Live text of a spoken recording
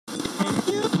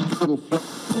Good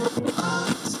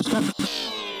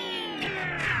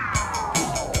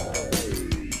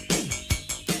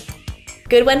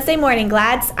Wednesday morning,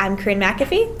 Glads. I'm Corinne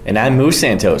McAfee. And I'm Moose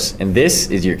Santos, and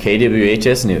this is your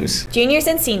KWHS News. Juniors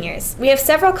and seniors, we have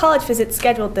several college visits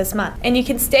scheduled this month, and you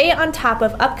can stay on top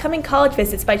of upcoming college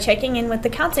visits by checking in with the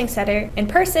Counseling Center in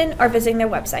person or visiting their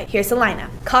website. Here's the lineup.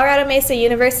 Colorado Mesa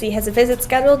University has a visit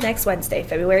scheduled next Wednesday,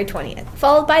 February 20th,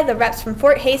 followed by the reps from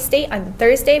Fort Hays State on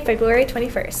Thursday, February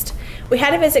 21st. We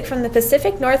had a visit from the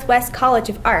Pacific Northwest College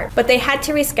of Art, but they had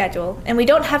to reschedule, and we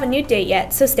don't have a new date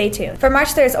yet, so stay tuned. For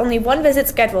March, there is only one visit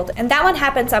scheduled, and that one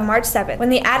happens on March 7th when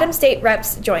the Adams State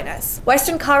reps join us.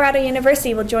 Western Colorado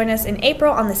University will join us in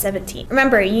April on the 17th.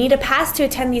 Remember, you need a pass to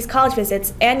attend these college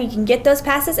visits, and you can get those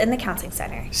passes in the Counseling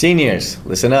Center. Seniors,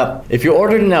 listen up. If you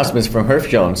ordered announcements from Herff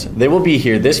Jones, they will be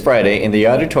here this Friday in the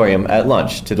auditorium at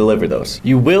lunch to deliver those.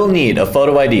 You will need a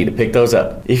photo ID to pick those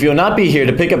up. If you will not be here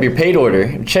to pick up your paid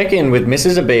order, check in with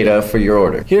Mrs. Abeda for your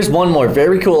order. Here's one more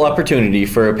very cool opportunity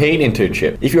for a paid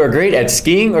internship. If you are great at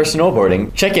skiing or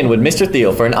snowboarding, check in with Mr.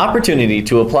 Thiel for an opportunity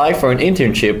to apply for an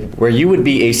internship where you would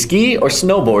be a ski or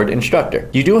snowboard instructor.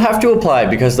 You do have to apply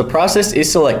because the process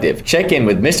is selective. Check in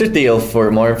with Mr. Thiel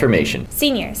for more information.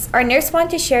 Seniors, our nurse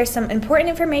wanted to share some important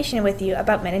information with you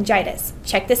about meningitis.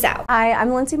 Check this out. Hi,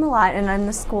 I'm Lindsay Malott, and I'm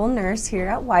the school nurse here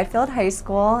at Whitefield High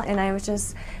School, and I was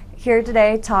just here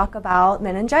today to talk about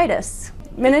meningitis.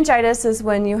 Meningitis is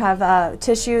when you have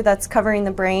tissue that's covering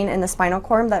the brain and the spinal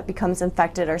cord that becomes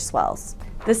infected or swells.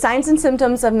 The signs and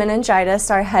symptoms of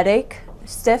meningitis are headache,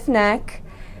 stiff neck,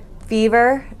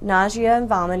 fever, nausea and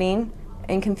vomiting,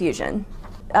 and confusion.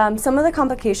 Some of the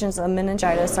complications of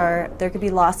meningitis are there could be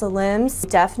loss of limbs,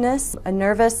 deafness, a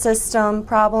nervous system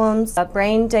problems,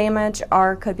 brain damage,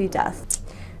 or could be death.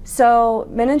 So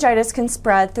meningitis can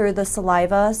spread through the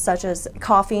saliva, such as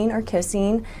coughing or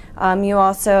kissing. You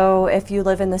also, if you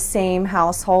live in the same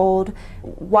household,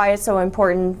 why it's so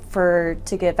important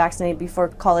to get vaccinated before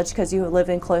college, because you live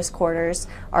in close quarters,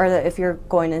 or if you're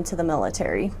going into the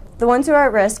military. The ones who are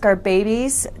at risk are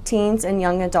babies, teens, and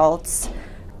young adults,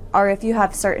 or if you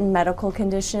have certain medical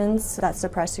conditions that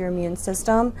suppress your immune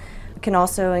system. Can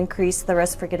also increase the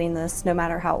risk for getting this no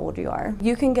matter how old you are.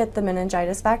 You can get the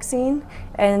meningitis vaccine,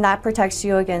 and that protects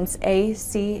you against A,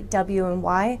 C, W, and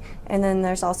Y, and then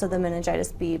there's also the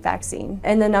meningitis B vaccine.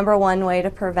 And the number one way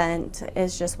to prevent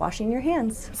is just washing your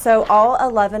hands. So all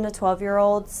 11 to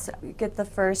 12-year-olds get the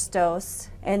first dose,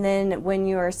 and then when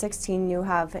you are 16, you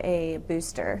have a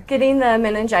booster. Getting the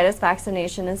meningitis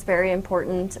vaccination is very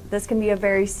important. This can be a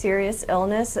very serious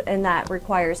illness, and that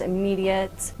requires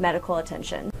immediate medical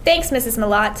attention. Thanks, Mrs.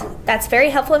 Malott. That's very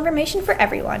helpful information for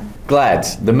everyone.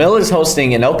 Glads, the Mill is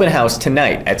hosting an open house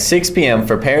tonight at 6 p.m.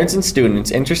 for parents and students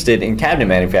interested in cabinet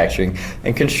manufacturing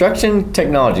and construction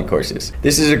technology courses.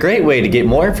 This is a great way to get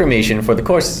more information for the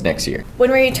courses next year.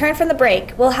 When we return from the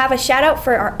break, we'll have a shout out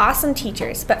for our awesome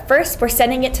teachers, but first we're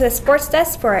sending it to the sports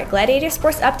desk for our Gladiator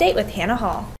Sports Update with Hannah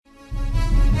Hall.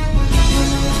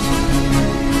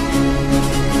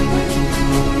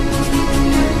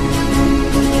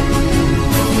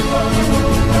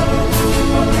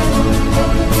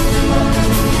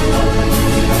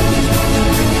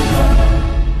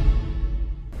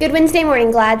 Good Wednesday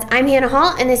morning, Glads. I'm Hannah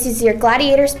Hall, and this is your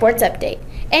Gladiator Sports Update.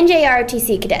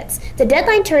 NJROTC cadets, the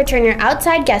deadline to return your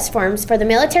outside guest forms for the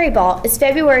military ball is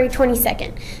February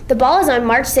 22nd. The ball is on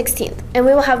March 16th, and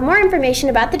we will have more information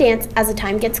about the dance as the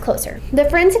time gets closer. The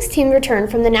forensics team returned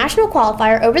from the national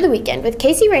qualifier over the weekend, with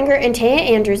Casey Ringer and Taya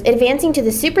Andrews advancing to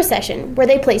the super session, where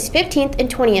they placed 15th and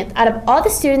 20th out of all the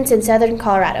students in Southern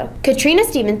Colorado. Katrina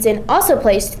Stevenson also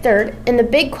placed 3rd in the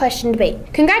big question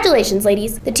debate. Congratulations,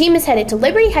 ladies. The team is headed to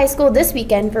Liberty High School this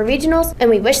weekend for regionals, and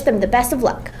we wish them the best of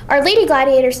luck. Our Lady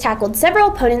Gladiators tackled several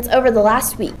opponents over the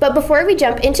last week, but before we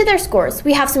jump into their scores,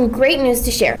 we have some great news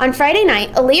to share. On Friday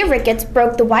night, Aaliyah Ricketts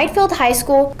broke the Whitefield High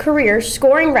School career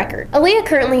scoring record. Aaliyah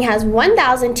currently has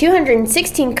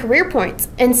 1,216 career points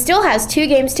and still has 2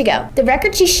 games to go. The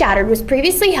record she shattered was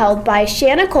previously held by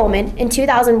Shanna Coleman in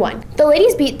 2001. The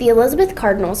ladies beat the Elizabeth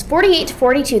Cardinals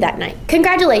 48-42 that night.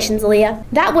 Congratulations, Aaliyah.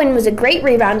 That win was a great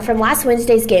rebound from last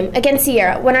Wednesday's game against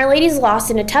Sierra, when our ladies lost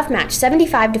in a tough match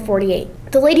 75-48.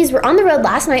 The ladies were on the road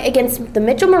last night against the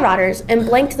Mitchell Marauders and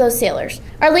blanked those Sailors.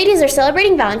 Our ladies are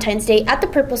celebrating Valentine's Day at the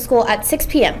Purple School at 6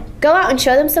 p.m. Go out and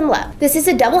show them some love. This is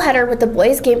a doubleheader with the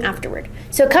boys' game afterward,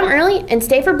 so come early and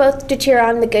stay for both to cheer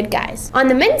on the good guys. On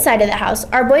the men's side of the house,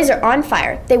 our boys are on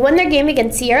fire. They won their game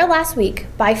against Sierra last week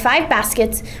by 5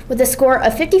 baskets with a score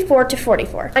of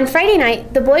 54-44. On Friday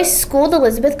night, the boys schooled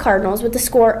Elizabeth Cardinals with a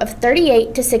score of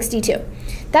 38-62.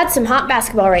 That's some hot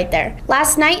basketball right there.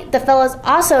 Last night, the fellas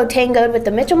also tangoed with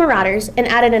the Mitchell Marauders and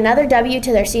added another W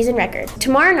to their season record.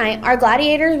 Tomorrow night, our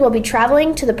Gladiators will be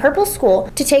traveling to the Purple School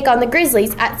to take on the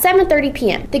Grizzlies at 7:30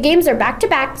 p.m. The games are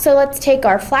back-to-back, so let's take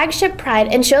our flagship pride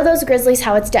and show those Grizzlies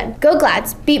how it's done. Go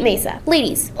Glads, beat Mesa.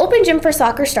 Ladies, open gym for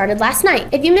soccer started last night.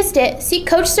 If you missed it, see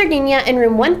Coach Sardinia in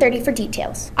room 130 for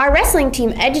details. Our wrestling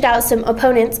team edged out some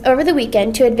opponents over the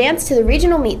weekend to advance to the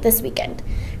regional meet this weekend.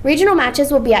 Regional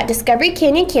matches will be at Discovery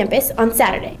Canyon campus on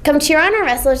Saturday. Come cheer on our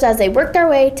wrestlers as they work their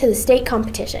way to the state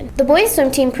competition. The boys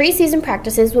swim team preseason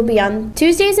practices will be on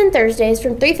Tuesdays and Thursdays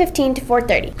from 3:15 to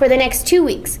 4:30 for the next 2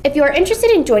 weeks. If you are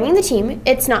interested in joining the team,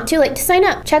 it's not too late to sign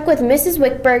up. Check with Mrs.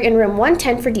 Wickberg in room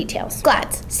 110 for details.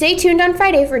 Glads, stay tuned on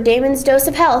Friday for Damon's Dose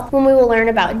of Health when we will learn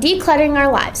about decluttering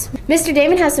our lives. Mr.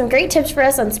 Damon has some great tips for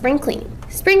us on spring cleaning.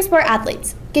 Spring sport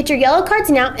athletes. Get your yellow cards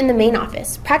now in the main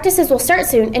office. Practices will start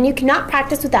soon and you cannot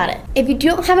practice without it. If you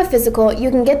don't have a physical, you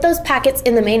can get those packets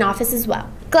in the main office as well.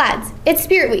 Glads, it's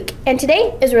Spirit Week, and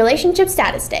today is Relationship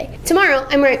Status Day. Tomorrow,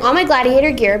 I'm wearing all my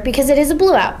Gladiator gear because it is a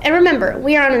blue out. And remember,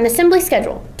 we are on an assembly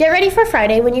schedule. Get ready for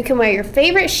Friday when you can wear your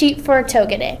favorite sheet for a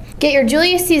toga day. Get your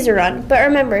Julius Caesar on, but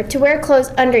remember to wear clothes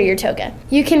under your toga.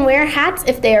 You can wear hats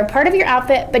if they are part of your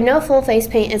outfit, but no full face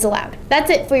paint is allowed.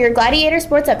 That's it for your Gladiator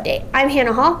Sports Update. I'm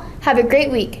Hannah Hall. Have a great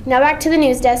week. Now back to the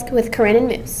news desk with Corinne and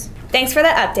Moose. Thanks for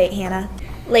that update, Hannah.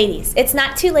 Ladies, it's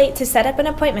not too late to set up an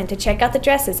appointment to check out the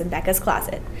dresses in Becca's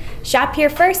Closet. Shop here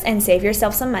first and save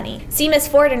yourself some money. See Miss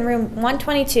Ford in room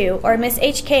 122 or Miss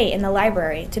HK in the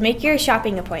library to make your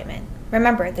shopping appointment.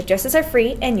 Remember, the dresses are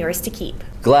free and yours to keep.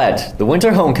 Glad, the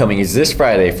winter homecoming is this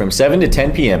Friday from 7 to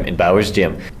 10 p.m. in Bowers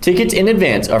Gym. Tickets in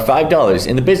advance are $5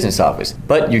 in the business office,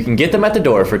 but you can get them at the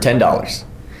door for $10.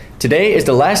 Today is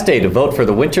the last day to vote for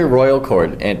the Winter Royal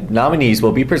Court, and nominees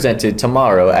will be presented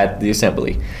tomorrow at the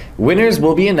Assembly. Winners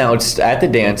will be announced at the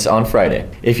dance on Friday.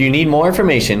 If you need more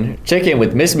information, check in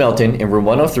with Miss Melton in room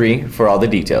 103 for all the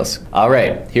details. All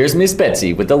right, here's Miss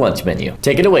Betsy with the lunch menu.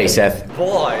 Take it away, Seth.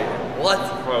 Boy, what's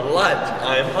for lunch?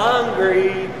 I'm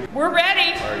hungry. We're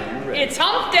ready. Are you ready? It's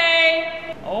hump day.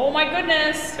 Oh my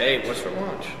goodness. Hey, what's for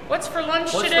lunch? What's for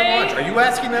lunch What's today? for lunch? Are you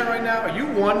asking that right now? Are you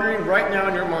wondering right now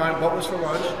in your mind what was for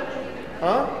lunch?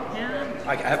 Huh? Yeah.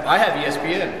 I have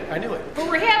ESPN. I knew it. But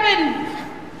we're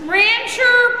having rancher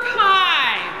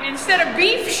pie instead of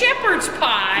beef shepherd's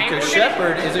pie. Because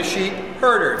shepherd is a sheep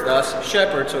herder, thus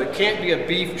shepherd. So it can't be a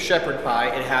beef shepherd pie.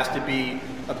 It has to be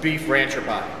a beef rancher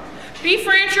pie. Beef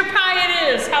rancher pie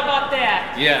it is. How about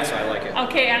that? Yes, I like it.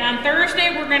 Okay, and on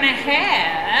Thursday we're gonna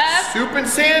have Soup and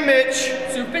sandwich.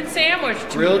 soup and sandwich.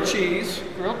 Grilled cheese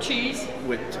Grilled cheese.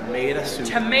 with tomato soup.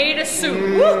 Tomato soup.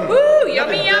 Woohoo! Yummy,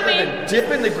 Nothing better yummy. than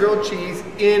dipping the grilled cheese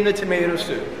in the tomato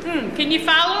soup. Can you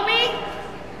follow me?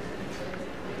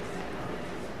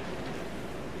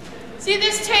 See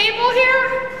this table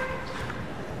here?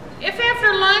 If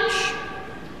after lunch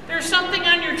there's something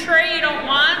on your tray you don't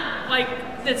want, like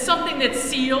that's something that's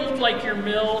sealed, like your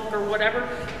milk or whatever,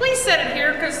 please set it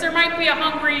here because there might be a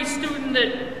hungry student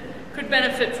that could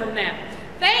benefit from that.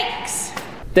 Thanks.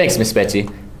 Thanks, Miss Betsy.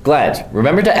 Glad,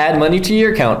 remember to add money to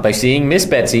your account by seeing Miss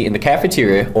Betsy in the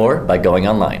cafeteria or by going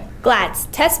online. Glads,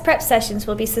 test prep sessions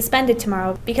will be suspended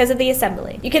tomorrow because of the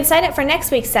assembly. You can sign up for next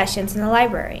week's sessions in the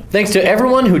library. Thanks to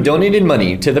everyone who donated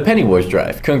money to the Penny Wars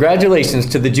Drive. Congratulations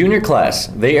to the junior class.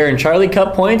 They earned Charlie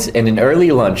Cup points and an early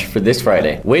lunch for this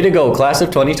Friday. Way to go, class of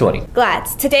 2020.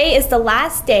 Glads, today is the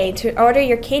last day to order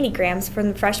your candygrams from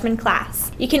the freshman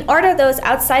class. You can order those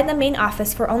outside the main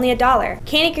office for only $1.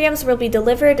 Candygrams will be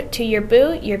delivered to your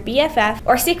boo, your BFF,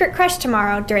 or secret crush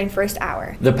tomorrow during first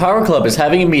hour. The Power Club is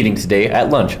having a meeting today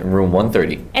at lunch in room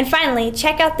 130. And finally,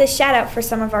 check out this shout out for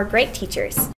some of our great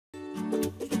teachers.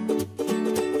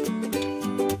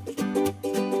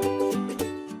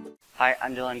 Hi,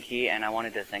 I'm Dylan Key, and I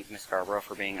wanted to thank Ms. Scarborough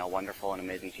for being a wonderful and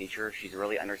amazing teacher. She's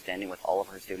really understanding with all of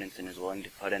her students and is willing to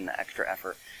put in the extra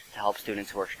effort to help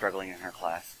students who are struggling in her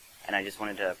class. And I just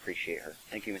wanted to appreciate her.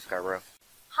 Thank you, Ms. Scarborough.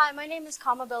 Hi, my name is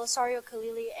Kama Belisario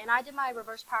Khalili, and I did my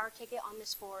reverse power ticket on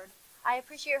Miss Ford. I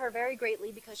appreciate her very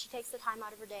greatly because she takes the time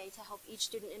out of her day to help each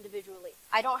student individually.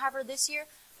 I don't have her this year,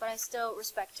 but I still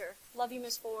respect her. Love you,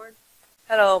 Miss Ford.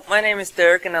 Hello, my name is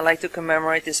Derek, and I'd like to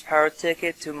commemorate this power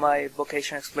ticket to my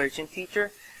vocational exploration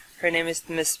teacher. Her name is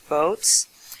Miss Boats,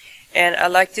 and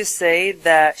I'd like to say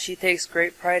that she takes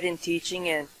great pride in teaching,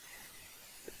 and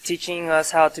teaching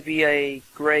us how to be a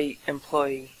great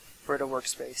employee for the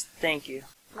workspace. Thank you.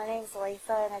 My name is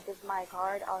Lisa, and I did my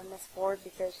card on Miss Ford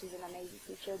because she's an amazing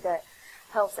teacher that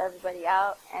helps everybody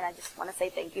out, and I just want to say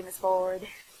thank you, Miss Ford.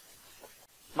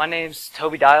 My name's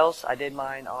Toby Dials. I did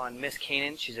mine on Miss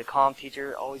Keenan. She's a calm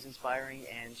teacher, always inspiring,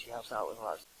 and she helps out with a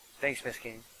lot. Thanks, Miss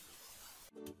Keenan.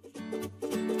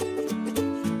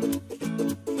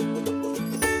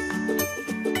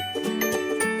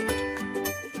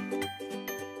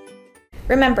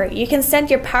 Remember, you can send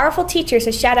your powerful teachers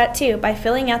a shout out too by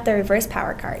filling out the reverse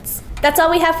power cards. That's all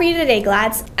we have for you today,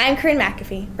 Glads. I'm Corinne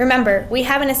McAfee. Remember, we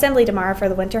have an assembly tomorrow for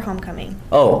the winter homecoming.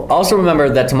 Oh, also remember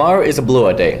that tomorrow is a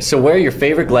blowout day, so wear your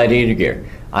favorite Gladiator gear.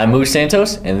 I'm Moose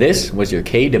Santos, and this was your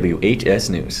KWHS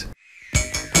News.